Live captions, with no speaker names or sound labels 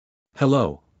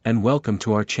Hello, and welcome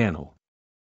to our channel.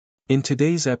 In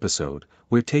today's episode,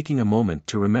 we're taking a moment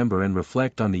to remember and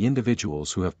reflect on the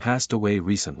individuals who have passed away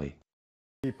recently.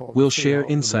 We'll share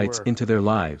insights into their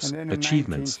lives,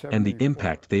 achievements, and the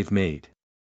impact they've made.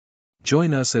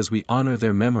 Join us as we honor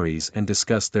their memories and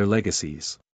discuss their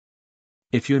legacies.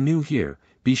 If you're new here,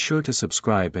 be sure to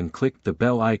subscribe and click the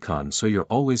bell icon so you're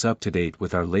always up to date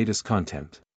with our latest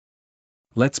content.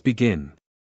 Let's begin.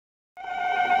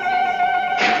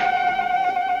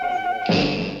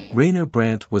 Rainer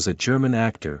Brandt was a German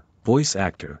actor, voice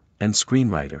actor, and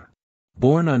screenwriter.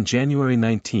 Born on January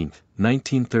 19,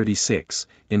 1936,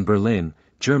 in Berlin,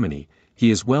 Germany,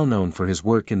 he is well known for his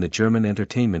work in the German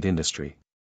entertainment industry.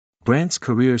 Brandt's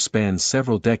career spans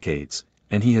several decades,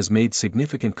 and he has made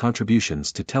significant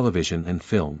contributions to television and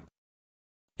film.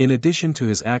 In addition to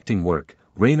his acting work,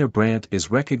 Rainer Brandt is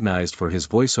recognized for his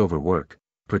voiceover work,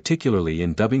 particularly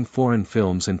in dubbing foreign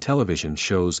films and television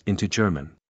shows into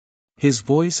German. His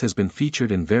voice has been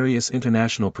featured in various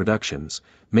international productions,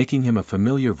 making him a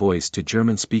familiar voice to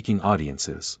German-speaking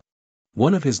audiences.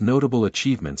 One of his notable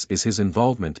achievements is his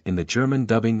involvement in the German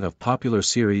dubbing of popular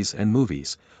series and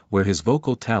movies, where his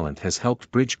vocal talent has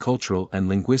helped bridge cultural and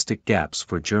linguistic gaps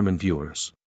for German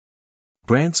viewers.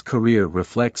 Brandt's career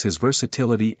reflects his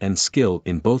versatility and skill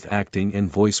in both acting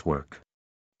and voice work.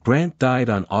 Brandt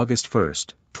died on August 1,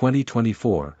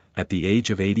 2024, at the age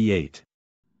of 88.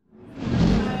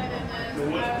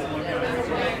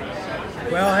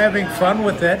 Well, having fun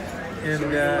with it, and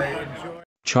enjoy.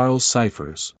 Charles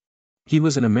Cyphers. He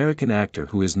was an American actor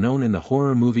who is known in the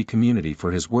horror movie community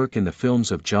for his work in the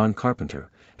films of John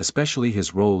Carpenter, especially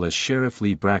his role as Sheriff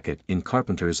Lee Brackett in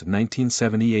Carpenter's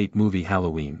 1978 movie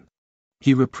Halloween.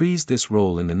 He reprised this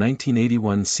role in the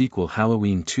 1981 sequel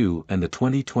Halloween 2 and the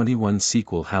 2021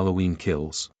 sequel Halloween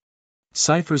Kills.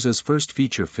 Cyphers' first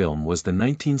feature film was the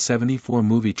 1974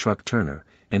 movie Truck Turner,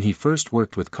 and he first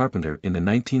worked with Carpenter in the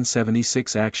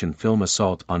 1976 action film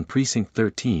Assault on Precinct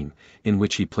 13, in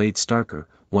which he played Starker,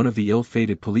 one of the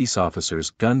ill-fated police officers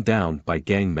gunned down by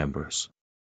gang members.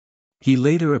 He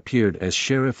later appeared as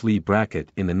Sheriff Lee Brackett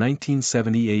in the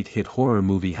 1978 hit horror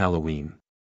movie Halloween.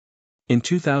 In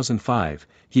 2005,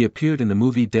 he appeared in the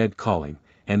movie Dead Calling,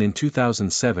 and in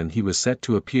 2007 he was set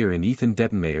to appear in Ethan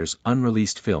Dettenmeyer's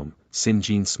unreleased film, Sin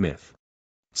Gene Smith.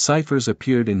 Cyphers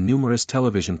appeared in numerous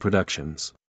television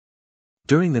productions.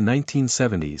 During the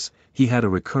 1970s, he had a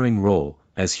recurring role,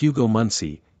 as Hugo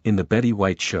Muncie, in The Betty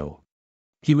White Show.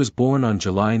 He was born on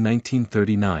July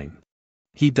 1939.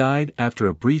 He died after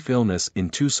a brief illness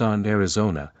in Tucson,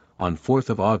 Arizona, on 4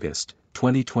 August,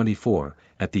 2024,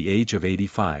 at the age of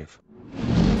 85.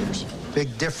 There's a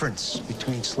big difference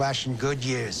between slashing good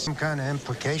years. Some kind of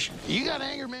implication. You got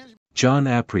anger management. John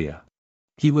Aprea.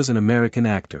 He was an American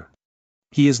actor.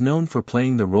 He is known for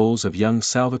playing the roles of young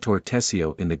Salvatore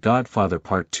Tessio in The Godfather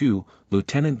Part 2,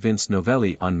 Lieutenant Vince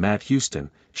Novelli on Matt Houston,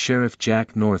 Sheriff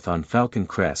Jack North on Falcon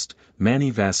Crest, Manny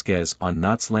Vasquez on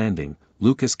Knots Landing,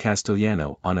 Lucas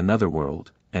Castellano on Another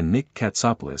World, and Nick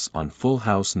Katsopoulos on Full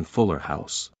House and Fuller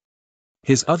House.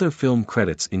 His other film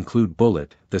credits include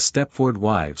Bullet, The Stepford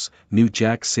Wives, New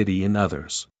Jack City and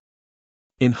others.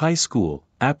 In high school,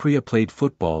 Aprea played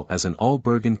football as an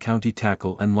All-Bergen County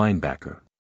tackle and linebacker.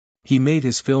 He made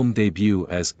his film debut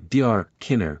as Dr.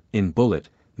 Kinner in Bullet,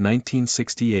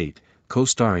 1968,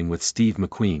 co-starring with Steve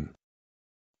McQueen.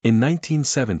 In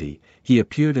 1970, he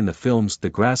appeared in the films The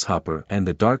Grasshopper and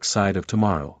The Dark Side of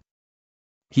Tomorrow.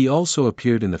 He also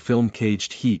appeared in the film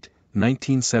Caged Heat,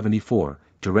 1974,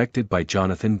 directed by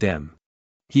Jonathan Demme.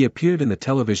 He appeared in the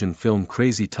television film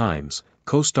Crazy Times,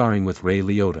 co-starring with Ray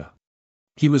Liotta.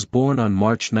 He was born on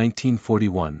March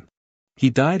 1941. He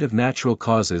died of natural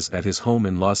causes at his home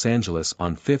in Los Angeles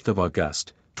on 5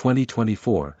 August,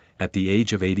 2024, at the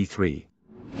age of 83.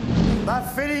 Ma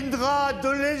Félindra de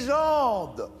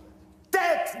légende!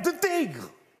 Tête de tigre!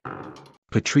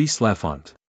 Patrice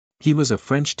Laffont. He was a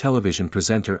French television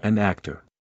presenter and actor.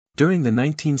 During the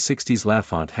 1960s,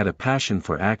 Laffont had a passion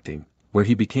for acting, where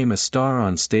he became a star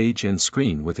on stage and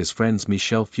screen with his friends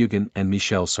Michel Fugain and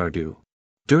Michel Sardou.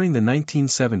 During the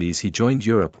 1970s he joined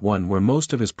Europe 1, where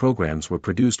most of his programs were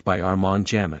produced by Armand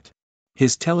Jamet.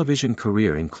 His television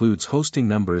career includes hosting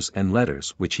Numbers and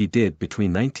Letters, which he did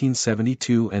between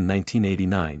 1972 and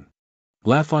 1989.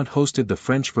 Laffont hosted the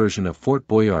French version of Fort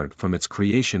Boyard from its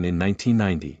creation in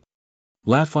 1990.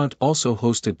 Laffont also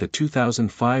hosted the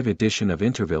 2005 edition of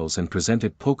Intervals and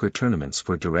presented poker tournaments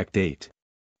for Direct 8.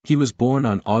 He was born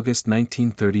on August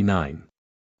 1939.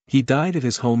 He died at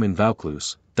his home in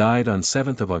Vaucluse, died on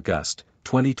 7 August,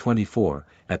 2024,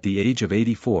 at the age of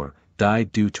 84,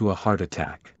 died due to a heart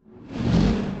attack.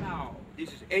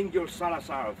 This is Ángel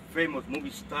Salazar, a famous movie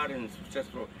star and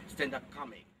successful stand-up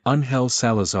comic. Ángel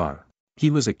Salazar. He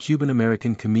was a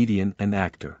Cuban-American comedian and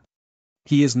actor.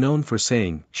 He is known for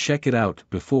saying, "check it out,"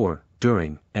 before,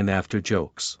 during, and after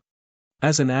jokes.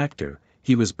 As an actor,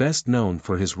 he was best known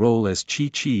for his role as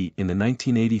Chi-Chi in the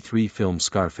 1983 film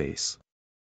Scarface.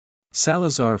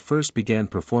 Salazar first began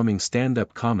performing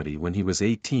stand-up comedy when he was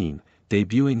 18,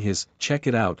 debuting his "check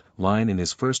it out" line in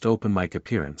his first open mic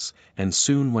appearance, and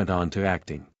soon went on to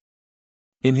acting.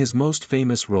 In his most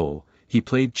famous role, he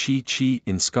played Chi-Chi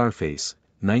in Scarface,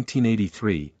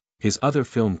 1983. His other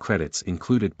film credits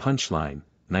included Punchline,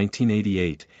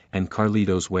 1988, and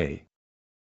Carlito's Way.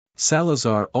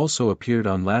 Salazar also appeared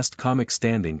on Last Comic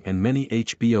Standing and many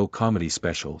HBO comedy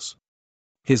specials.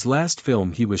 His last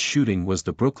film he was shooting was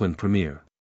the Brooklyn premiere.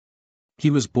 He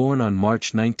was born on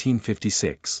March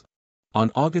 1956. On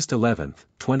August 11,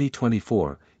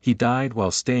 2024, he died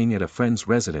while staying at a friend's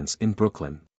residence in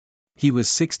Brooklyn. He was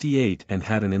 68 and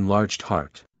had an enlarged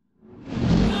heart.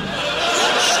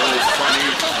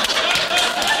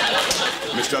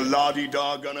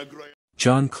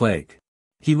 John Clegg.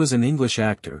 He was an English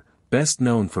actor, best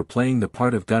known for playing the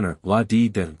part of Gunner Ladi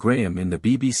de Graham in the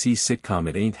BBC sitcom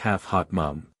It Ain't Half Hot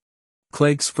Mum.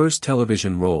 Clegg's first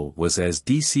television role was as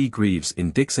D.C. Greaves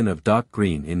in Dixon of Dock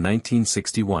Green in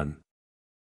 1961.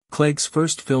 Clegg's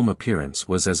first film appearance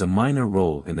was as a minor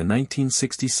role in the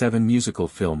 1967 musical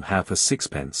film Half a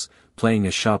Sixpence, playing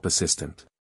a shop assistant.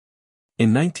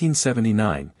 In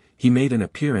 1979, he made an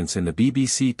appearance in the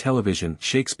BBC television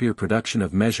Shakespeare production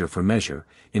of Measure for Measure,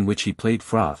 in which he played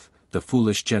Froth, the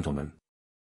foolish gentleman.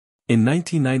 In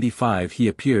 1995 he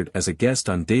appeared as a guest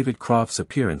on David Croft's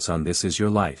appearance on This Is Your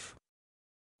Life.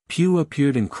 Pugh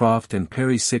appeared in Croft and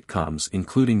Perry sitcoms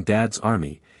including Dad's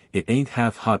Army, It Ain't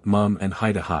Half Hot Mum and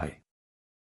Hi-to-Hi.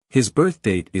 His birth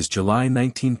date is July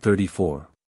 1934.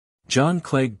 John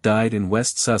Clegg died in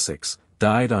West Sussex,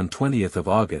 died on 20th of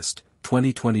August,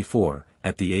 2024,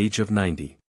 at the age of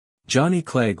 90. Johnny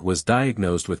Clegg was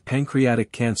diagnosed with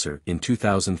pancreatic cancer in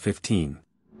 2015.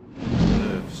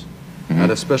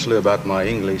 And especially about my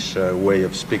English way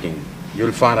of speaking.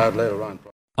 You'll find out later on.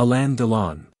 Alain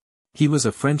Delon. He was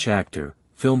a French actor,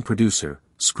 film producer,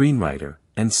 screenwriter,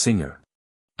 and singer.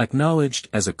 Acknowledged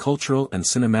as a cultural and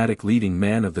cinematic leading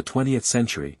man of the 20th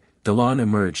century, Delon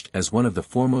emerged as one of the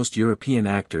foremost European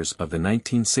actors of the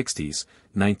 1960s,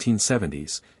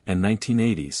 1970s, and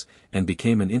 1980s, and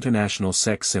became an international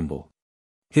sex symbol.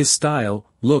 His style,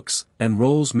 looks, and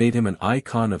roles made him an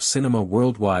icon of cinema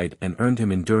worldwide and earned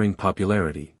him enduring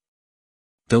popularity.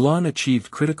 Delon achieved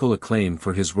critical acclaim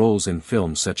for his roles in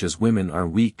films such as Women Are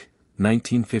Weak,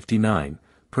 1959,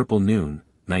 Purple Noon,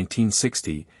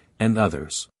 1960, and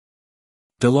others.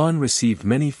 Delon received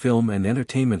many film and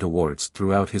entertainment awards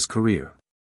throughout his career.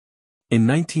 In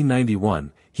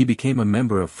 1991, he became a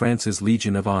member of France's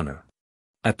Legion of Honor.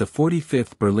 At the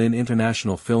 45th Berlin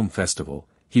International Film Festival,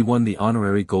 he won the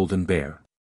honorary Golden Bear.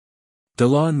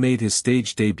 Delon made his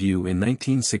stage debut in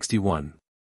 1961.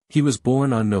 He was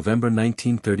born on November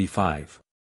 1935.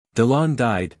 Delon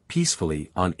died peacefully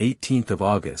on 18th of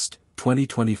August,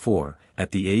 2024,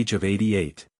 at the age of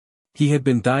 88. He had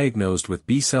been diagnosed with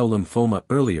B-cell lymphoma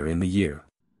earlier in the year.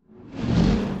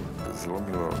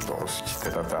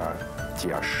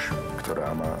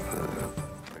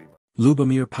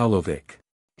 Ľubomír Paulovič.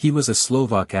 He was a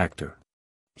Slovak actor.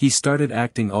 He started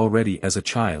acting already as a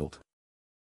child.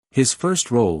 His first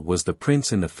role was the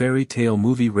prince in the fairy tale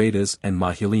movie Rada and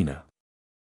Mahilina.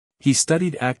 He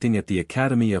studied acting at the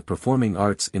Academy of Performing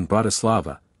Arts in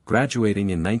Bratislava, graduating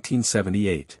in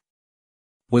 1978.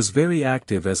 Was very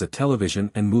active as a television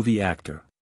and movie actor.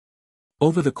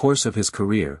 Over the course of his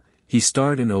career, he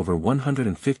starred in over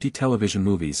 150 television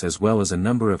movies as well as a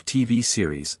number of TV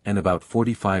series and about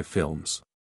 45 films.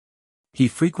 He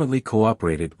frequently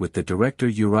cooperated with the director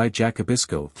Juraj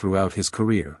Jakubisko throughout his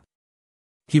career.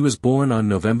 He was born on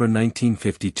November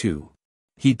 1952.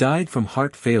 He died from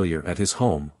heart failure at his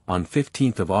home, on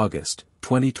 15th of August,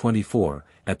 2024,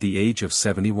 at the age of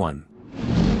 71.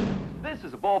 This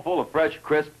is a bowl full of fresh,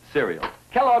 crisp cereal.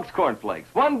 Kellogg's Corn Flakes,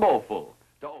 one bowlful.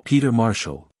 Peter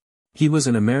Marshall. He was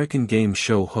an American game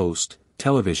show host,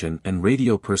 television and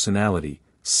radio personality,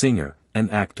 singer,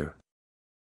 and actor.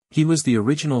 He was the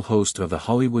original host of the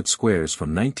Hollywood Squares from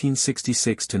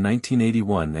 1966 to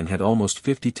 1981 and had almost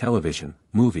 50 television,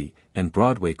 movie, and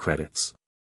Broadway credits.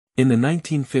 In the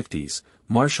 1950s,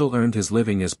 Marshall earned his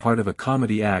living as part of a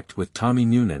comedy act with Tommy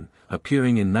Noonan,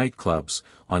 appearing in nightclubs,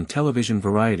 on television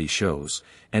variety shows,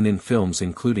 and in films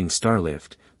including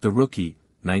Starlift, The Rookie,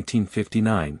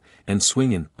 1959, and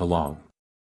Swingin' Along.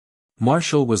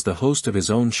 Marshall was the host of his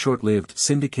own short-lived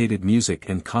syndicated music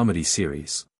and comedy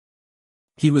series.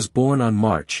 He was born on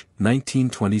March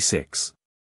 1926.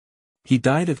 He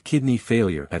died of kidney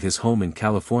failure at his home in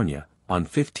California, on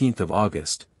 15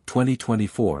 August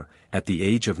 2024, at the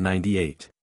age of 98.